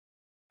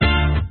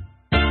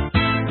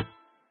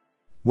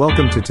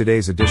Welcome to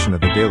today's edition of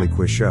the Daily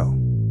Quiz Show.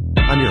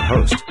 I'm your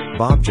host,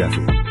 Bob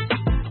Jeffy.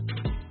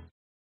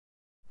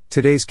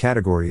 Today's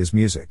category is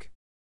music.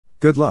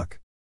 Good luck.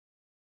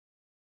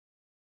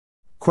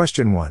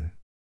 Question 1.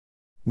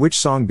 Which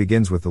song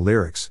begins with the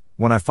lyrics,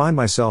 "When I find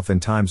myself in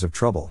times of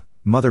trouble,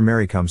 Mother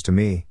Mary comes to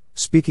me,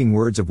 speaking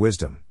words of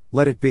wisdom,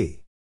 let it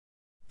be"?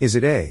 Is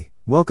it A,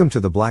 "Welcome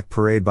to the Black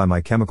Parade" by My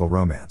Chemical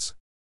Romance?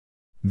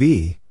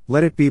 B,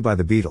 "Let It Be" by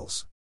the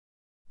Beatles?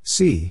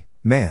 C,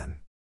 "Man,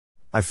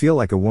 I Feel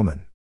Like a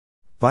Woman"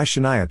 by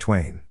Shania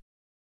Twain?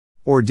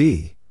 Or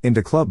D,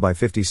 "Into Club" by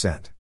 50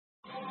 Cent?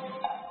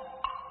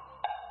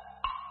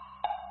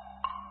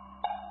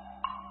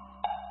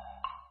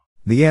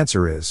 The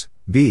answer is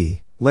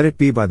B, "Let It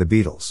Be" by the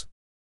Beatles.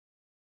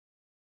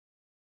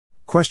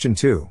 Question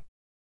 2.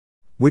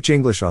 Which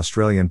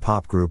English-Australian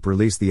pop group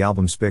released the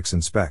album Spicks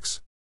and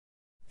Specks?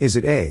 Is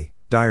it A,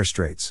 Dire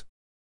Straits?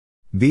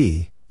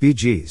 B, Bee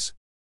Gees?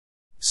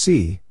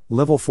 C,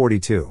 Level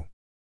 42?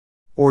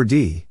 Or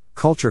D,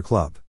 Culture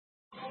Club?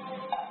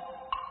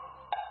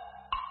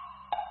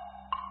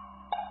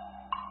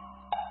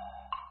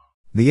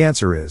 The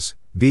answer is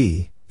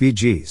B, Bee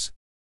Gees.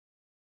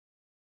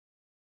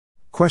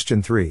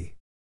 Question 3.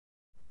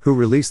 Who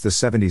released the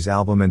 70s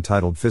album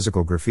entitled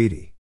Physical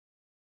Graffiti?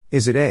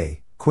 Is it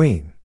A,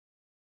 Queen?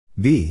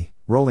 B,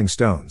 Rolling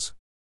Stones?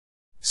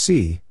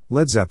 C,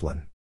 Led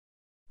Zeppelin?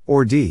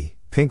 Or D,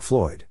 Pink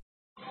Floyd?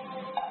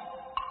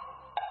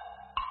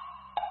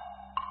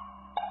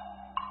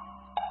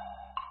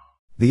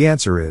 The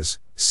answer is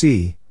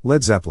C,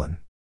 Led Zeppelin.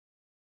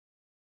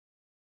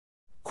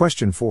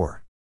 Question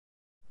 4.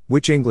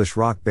 Which English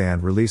rock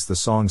band released the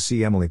song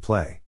See Emily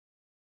Play?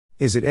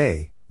 Is it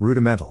A,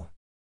 Rudimental?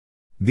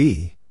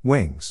 B,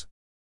 Wings?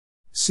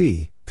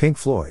 C, Pink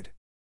Floyd?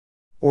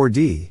 Or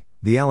D,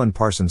 The Alan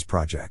Parsons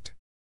Project?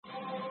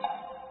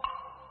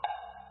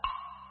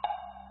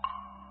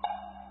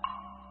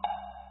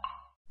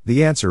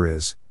 The answer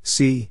is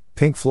C,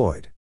 Pink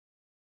Floyd.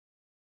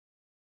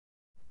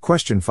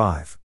 Question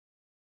 5.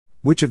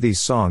 Which of these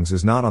songs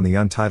is not on the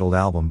untitled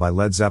album by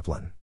Led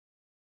Zeppelin?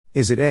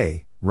 Is it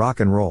A, Rock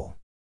and Roll?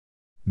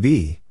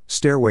 B,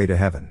 Stairway to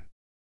Heaven?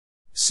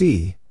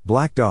 C,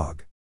 Black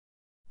Dog?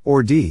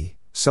 Or D,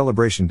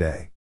 Celebration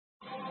Day?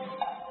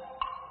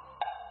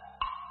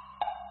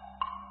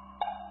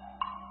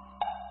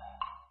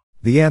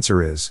 The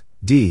answer is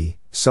D,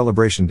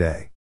 Celebration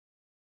Day.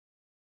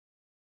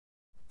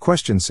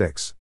 Question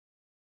 6.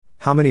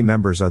 How many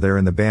members are there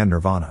in the band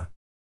Nirvana?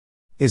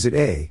 Is it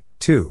A,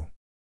 2?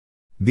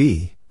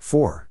 B,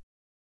 4?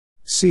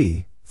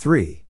 C,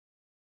 3?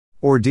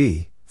 Or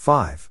D,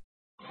 5?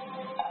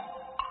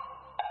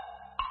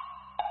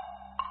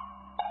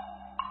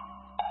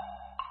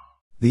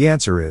 The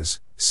answer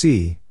is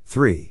C,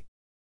 3.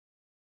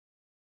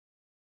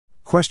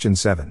 Question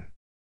 7.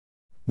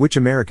 Which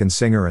American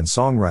singer and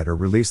songwriter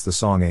released the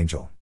song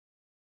Angel?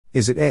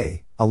 Is it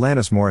A,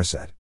 Alanis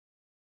Morissette?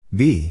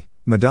 B,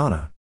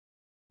 Madonna?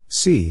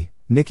 C,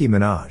 Nicki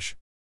Minaj?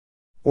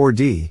 Or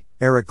D,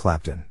 Eric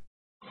Clapton?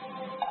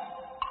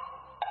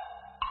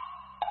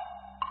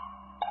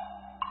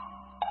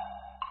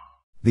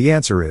 The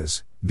answer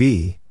is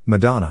B,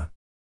 Madonna.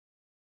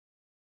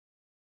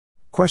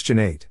 Question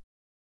 8.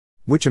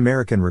 Which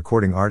American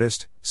recording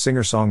artist,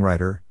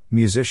 singer-songwriter,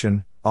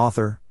 musician,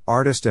 author,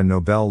 artist and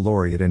Nobel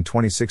laureate in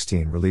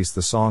 2016 released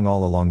the song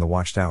All Along the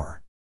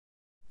Watchtower?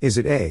 Is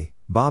it A,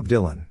 Bob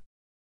Dylan?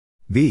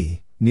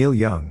 B, Neil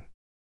Young?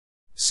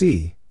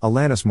 C,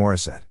 Alanis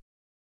Morissette?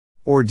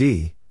 Or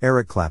D,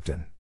 Eric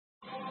Clapton?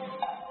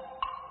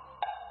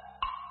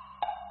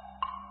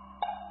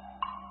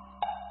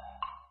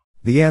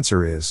 The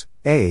answer is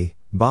A,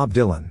 Bob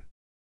Dylan.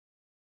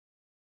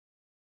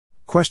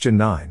 Question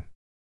 9.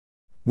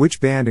 Which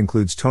band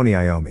includes Tony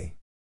Iommi?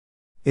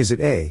 Is it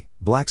A,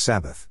 Black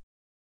Sabbath?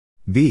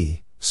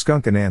 B,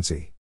 Skunk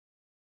Anansie?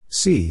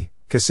 C,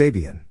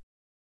 Kasabian?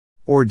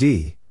 Or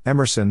D,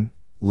 Emerson,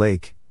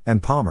 Lake,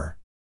 and Palmer?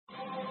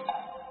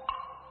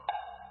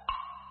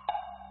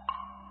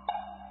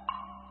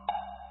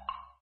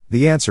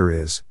 The answer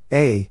is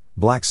A,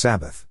 Black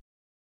Sabbath.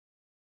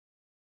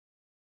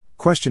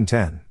 Question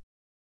 10.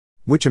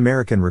 Which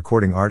American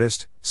recording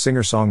artist,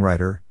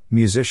 singer-songwriter,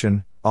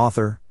 musician,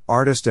 author,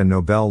 artist and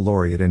Nobel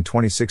laureate in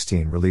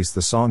 2016 released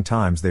the song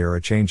Times They Are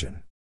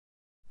A-Changin'?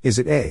 Is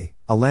it A,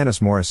 Alanis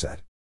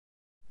Morissette?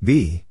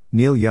 B,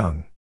 Neil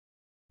Young?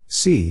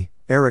 C,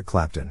 Eric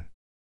Clapton?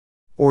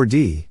 Or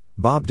D,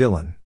 Bob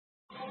Dylan?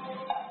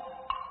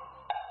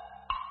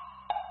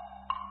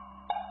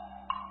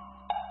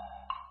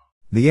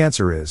 The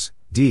answer is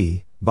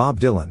D,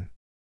 Bob Dylan.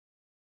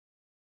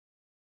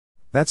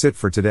 That's it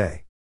for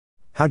today.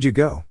 How'd you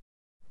go?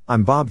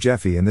 I'm Bob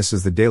Jeffy and this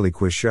is the Daily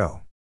Quiz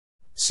Show.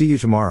 See you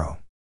tomorrow.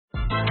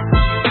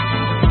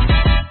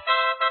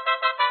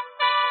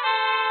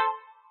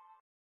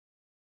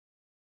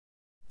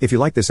 If you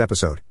like this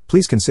episode,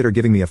 please consider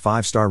giving me a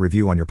 5-star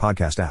review on your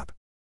podcast app.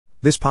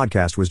 This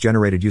podcast was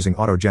generated using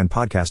AutoGen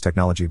podcast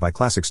technology by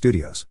Classic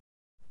Studios.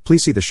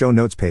 Please see the show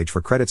notes page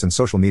for credits and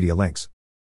social media links.